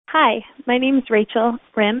Hi, my name is Rachel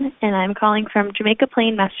Rim, and I'm calling from Jamaica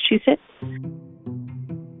Plain, Massachusetts.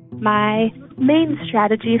 My main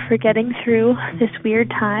strategy for getting through this weird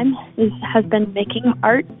time has been making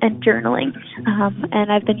art and journaling,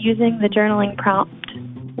 and I've been using the journaling prompt,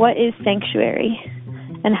 what is sanctuary,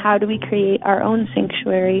 and how do we create our own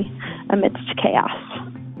sanctuary amidst chaos?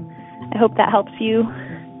 I hope that helps you,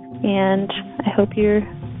 and I hope you're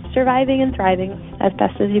surviving and thriving as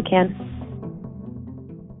best as you can.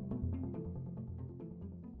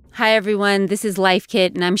 Hi, everyone. This is Life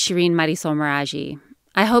Kit, and I'm Shireen Marisol Meraji.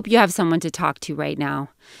 I hope you have someone to talk to right now,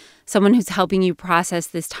 someone who's helping you process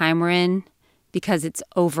this time we're in, because it's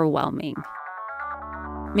overwhelming.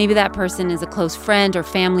 Maybe that person is a close friend or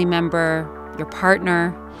family member, your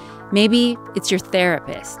partner. Maybe it's your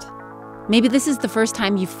therapist. Maybe this is the first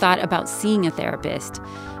time you've thought about seeing a therapist,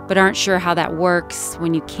 but aren't sure how that works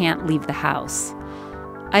when you can't leave the house.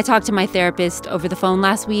 I talked to my therapist over the phone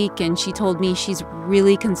last week, and she told me she's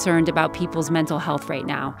really concerned about people's mental health right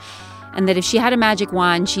now, and that if she had a magic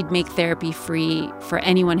wand, she'd make therapy free for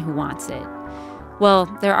anyone who wants it. Well,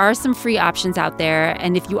 there are some free options out there,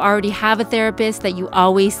 and if you already have a therapist that you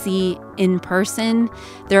always see in person,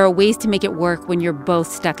 there are ways to make it work when you're both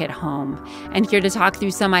stuck at home. And here to talk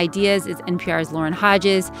through some ideas is NPR's Lauren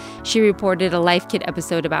Hodges. She reported a Life Kit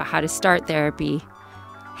episode about how to start therapy.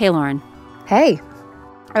 Hey, Lauren. Hey.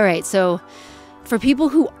 All right, so for people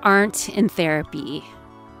who aren't in therapy,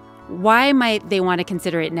 why might they want to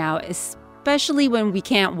consider it now, especially when we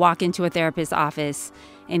can't walk into a therapist's office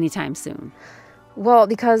anytime soon? Well,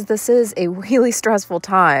 because this is a really stressful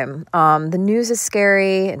time. The news is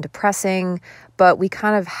scary and depressing, but we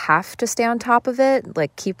kind of have to stay on top of it,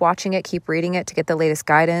 like keep watching it, keep reading it to get the latest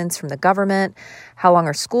guidance from the government. How long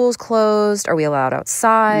are schools closed? Are we allowed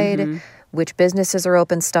outside? Mm-hmm. Which businesses are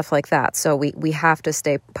open, stuff like that. So we have to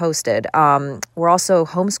stay posted. We're also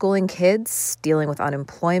homeschooling kids, dealing with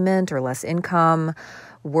unemployment or less income,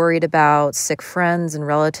 worried about sick friends and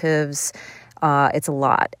relatives. It's a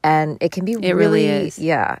lot. And it can be really is.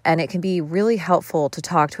 Yeah. And it can be really helpful to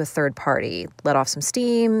talk to a third party, let off some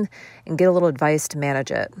steam, and get a little advice to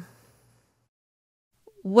manage it.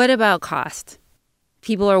 What about cost?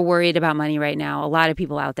 People are worried about money right now. A lot of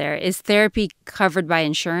people out there. Is therapy covered by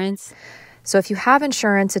insurance? So if you have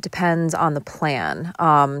insurance, it depends on the plan.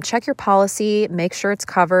 Check your policy, make sure it's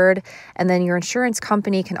covered, and then your insurance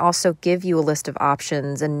company can also give you a list of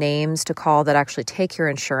options and names to call that actually take your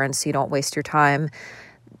insurance so you don't waste your time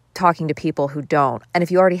talking to people who don't. And if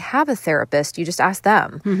you already have a therapist, you just ask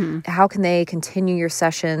them. Mm-hmm. How can they continue your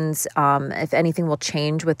sessions? If anything will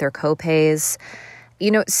change with their copays. You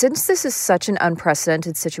know, since this is such an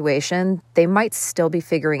unprecedented situation, they might still be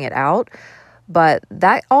figuring it out. But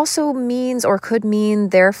that also means or could mean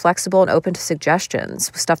they're flexible and open to suggestions,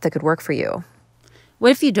 stuff that could work for you.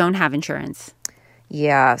 What if you don't have insurance?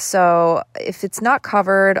 Yeah, so if it's not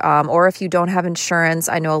covered or if you don't have insurance,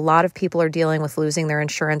 I know a lot of people are dealing with losing their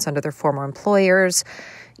insurance under their former employers.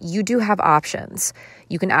 You do have options.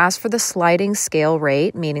 You can ask for the sliding scale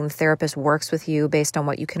rate, meaning the therapist works with you based on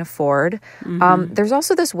what you can afford. Mm-hmm. There's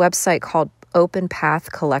also this website called Open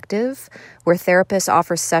Path Collective, where therapists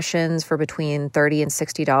offer sessions for between $30 and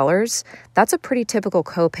 $60. That's a pretty typical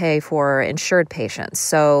copay for insured patients,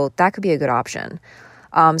 so that could be a good option.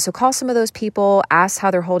 So call some of those people, ask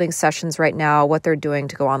how they're holding sessions right now, what they're doing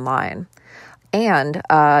to go online. And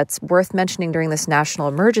it's worth mentioning during this national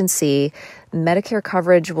emergency, Medicare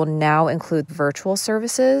coverage will now include virtual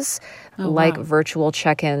services like virtual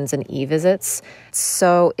check-ins and e-visits.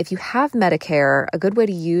 So if you have Medicare, a good way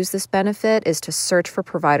to use this benefit is to search for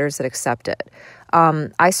providers that accept it.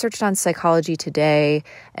 I searched on Psychology Today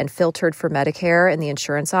and filtered for Medicare in the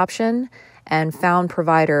insurance option and found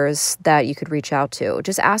providers that you could reach out to.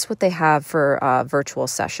 Just ask what they have for virtual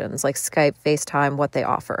sessions like Skype, FaceTime, what they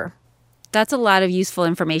offer. That's a lot of useful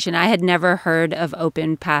information. I had never heard of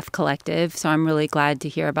Open Path Collective, so I'm really glad to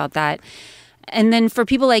hear about that. And then for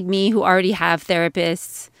people like me who already have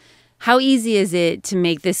therapists, how easy is it to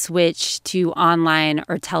make this switch to online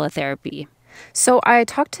or teletherapy? So I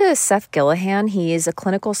talked to Seth Gillihan. He is a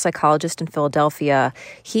clinical psychologist in Philadelphia.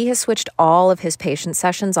 He has switched all of his patient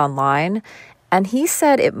sessions online. And he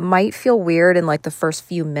said it might feel weird in like the first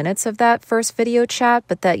few minutes of that first video chat,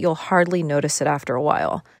 but that you'll hardly notice it after a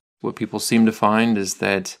while. What people seem to find is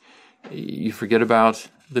that you forget about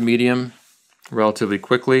the medium relatively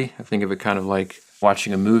quickly. I think of it kind of like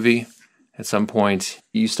watching a movie. At some point,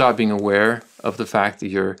 you stop being aware of the fact that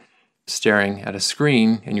you're staring at a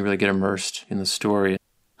screen and you really get immersed in the story.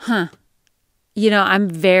 Huh. You know, I'm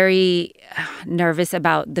very nervous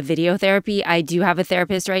about the video therapy. I do have a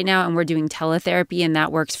therapist right now and we're doing teletherapy and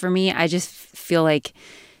that works for me. I just feel like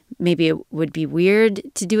maybe it would be weird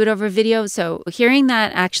to do it over video. So hearing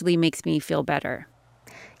that actually makes me feel better.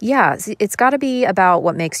 Yeah, it's got to be about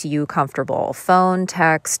what makes you comfortable. Phone,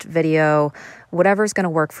 text, video, whatever's going to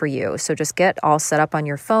work for you. So just get all set up on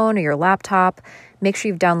your phone or your laptop. Make sure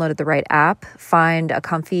you've downloaded the right app. Find a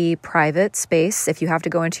comfy private space. If you have to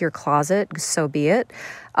go into your closet, so be it.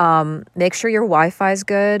 Make sure your Wi-Fi is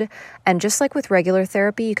good. And just like with regular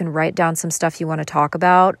therapy, you can write down some stuff you want to talk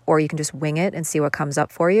about, or you can just wing it and see what comes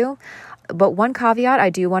up for you. But one caveat I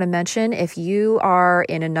do want to mention, if you are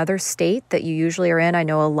in another state that you usually are in, I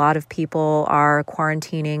know a lot of people are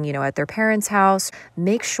quarantining, at their parents' house.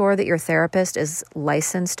 Make sure that your therapist is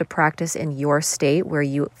licensed to practice in your state where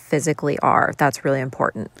you physically are. That's really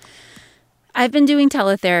important. I've been doing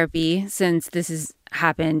teletherapy since this has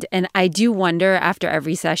happened, and I do wonder after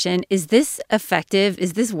every session, is this effective?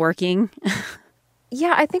 Is this working?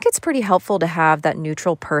 Yeah, I think it's pretty helpful to have that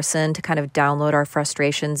neutral person to kind of download our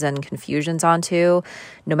frustrations and confusions onto,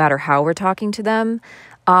 no matter how we're talking to them.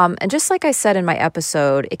 And just like I said in my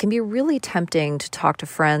episode, it can be really tempting to talk to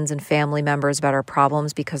friends and family members about our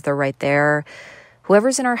problems because they're right there.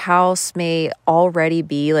 Whoever's in our house may already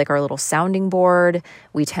be like our little sounding board.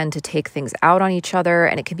 We tend to take things out on each other,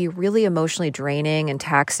 and it can be really emotionally draining and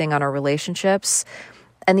taxing on our relationships.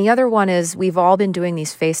 And the other one is we've all been doing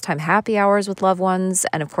these FaceTime happy hours with loved ones.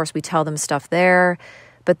 And of course, we tell them stuff there,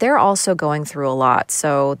 but they're also going through a lot.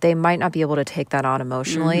 So they might not be able to take that on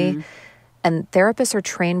emotionally. Mm-hmm. And therapists are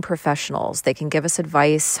trained professionals. They can give us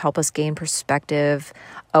advice, help us gain perspective.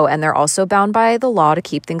 Oh, and they're also bound by the law to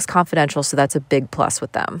keep things confidential. So that's a big plus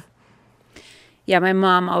with them. Yeah, my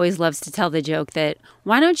mom always loves to tell the joke that,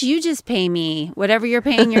 why don't you just pay me whatever you're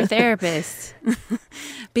paying your therapist?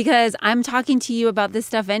 Because I'm talking to you about this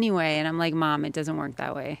stuff anyway. And I'm like, Mom, it doesn't work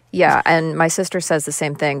that way. Yeah, and my sister says the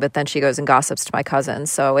same thing, but then she goes and gossips to my cousin.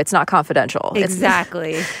 So it's not confidential.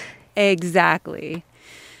 Exactly. Exactly.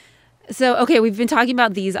 So, okay, we've been talking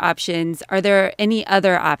about these options. Are there any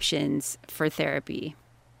other options for therapy?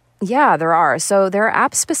 Yeah, there are. So there are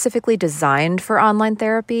apps specifically designed for online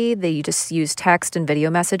therapy. They just use text and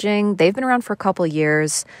video messaging. They've been around for a couple of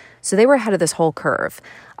years, so they were ahead of this whole curve.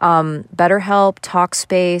 BetterHelp,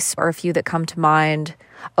 Talkspace are a few that come to mind.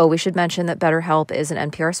 Oh, we should mention that BetterHelp is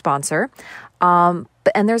an NPR sponsor. And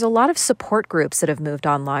there's a lot of support groups that have moved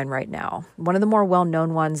online right now. One of the more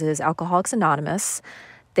well-known ones is Alcoholics Anonymous.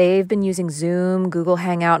 They've been using Zoom, Google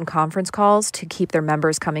Hangout, and conference calls to keep their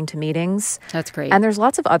members coming to meetings. That's great. And there's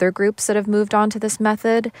lots of other groups that have moved on to this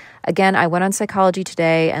method. Again, I went on Psychology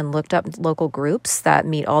Today and looked up local groups that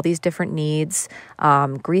meet all these different needs,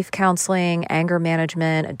 grief counseling, anger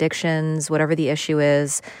management, addictions, whatever the issue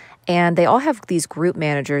is. And they all have these group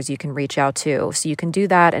managers you can reach out to. So you can do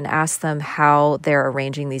that and ask them how they're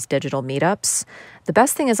arranging these digital meetups. The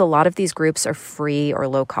best thing is a lot of these groups are free or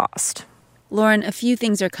low cost. Lauren, a few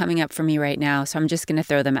things are coming up for me right now, so I'm just going to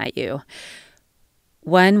throw them at you.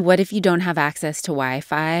 One, what if you don't have access to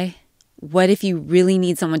Wi-Fi? What if you really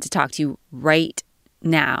need someone to talk to right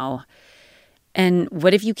now? And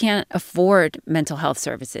what if you can't afford mental health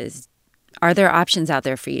services? Are there options out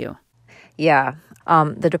there for you? Yeah.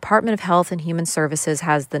 The Department of Health and Human Services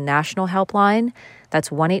has the National Helpline. That's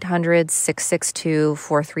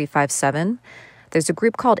 1-800-662-4357. There's a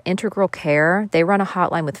group called Integral Care. They run a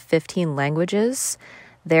hotline with 15 languages.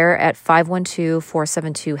 They're at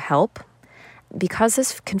 512-472-HELP. Because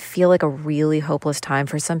this can feel like a really hopeless time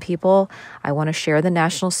for some people, I want to share the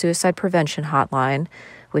National Suicide Prevention Hotline,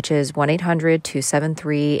 which is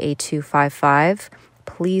 1-800-273-8255.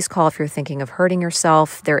 Please call if you're thinking of hurting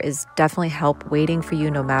yourself. There is definitely help waiting for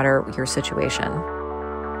you no matter your situation.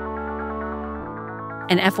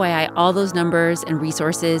 And FYI, all those numbers and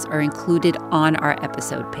resources are included on our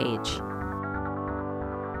episode page.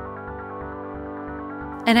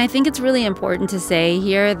 And I think it's really important to say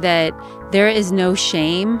here that there is no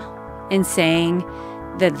shame in saying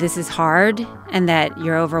that this is hard and that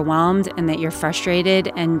you're overwhelmed and that you're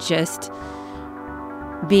frustrated, and just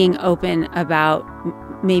being open about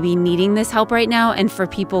maybe needing this help right now. And for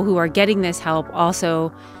people who are getting this help,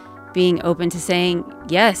 also being open to saying,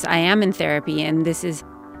 yes, I am in therapy and this is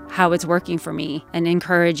how it's working for me, and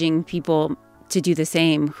encouraging people to do the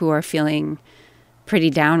same who are feeling pretty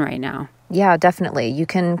down right now. Yeah, definitely. You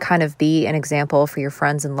can kind of be an example for your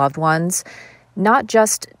friends and loved ones, not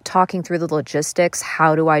just talking through the logistics,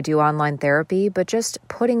 how do I do online therapy, but just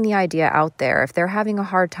putting the idea out there. If they're having a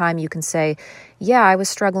hard time, you can say, yeah, I was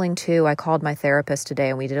struggling too. I called my therapist today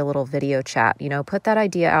and we did a little video chat. Put that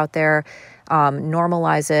idea out there.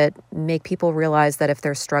 Normalize it, make people realize that if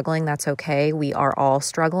they're struggling, that's okay. We are all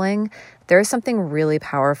struggling. There is something really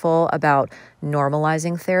powerful about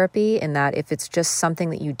normalizing therapy in that if it's just something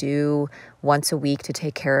that you do once a week to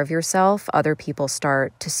take care of yourself, other people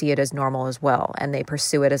start to see it as normal as well, and they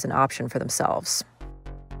pursue it as an option for themselves.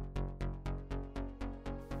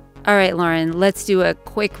 All right, Lauren, let's do a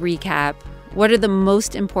quick recap. What are the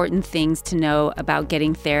most important things to know about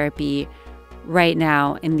getting therapy right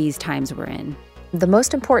now in these times we're in? The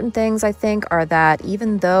most important things, I think, are that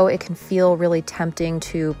even though it can feel really tempting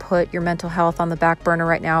to put your mental health on the back burner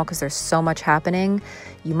right now because there's so much happening,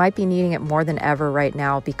 you might be needing it more than ever right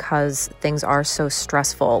now because things are so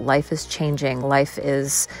stressful. Life is changing. Life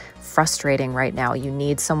is frustrating right now. You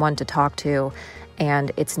need someone to talk to,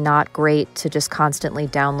 and it's not great to just constantly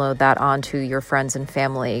download that onto your friends and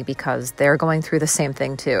family because they're going through the same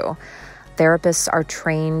thing too. Therapists are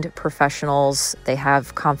trained professionals. They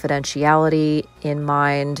have confidentiality in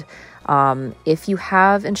mind. If you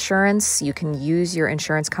have insurance, you can use your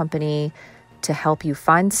insurance company to help you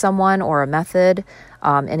find someone or a method.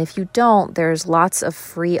 And if you don't, there's lots of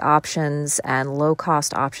free options and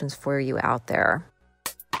low-cost options for you out there.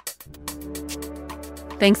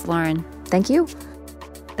 Thanks, Lauren. Thank you.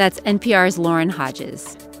 That's NPR's Lauren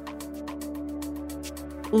Hodges.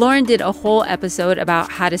 Lauren did a whole episode about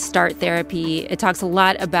how to start therapy. It talks a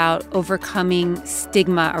lot about overcoming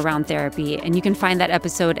stigma around therapy, and you can find that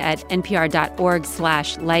episode at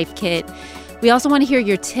npr.org/lifekit. We also want to hear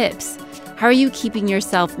your tips. How are you keeping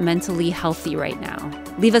yourself mentally healthy right now?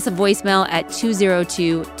 Leave us a voicemail at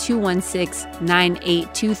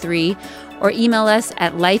 202-216-9823 or email us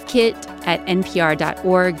at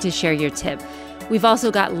lifekit@npr.org to share your tip. We've also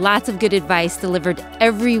got lots of good advice delivered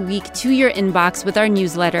every week to your inbox with our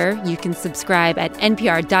newsletter. You can subscribe at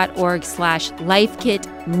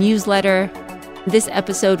npr.org/lifekit newsletter. This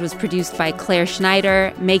episode was produced by Claire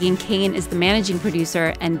Schneider. Megan Kane is the managing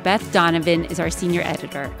producer, and Beth Donovan is our senior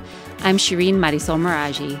editor. I'm Shireen Marisol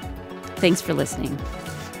Meraji. Thanks for listening.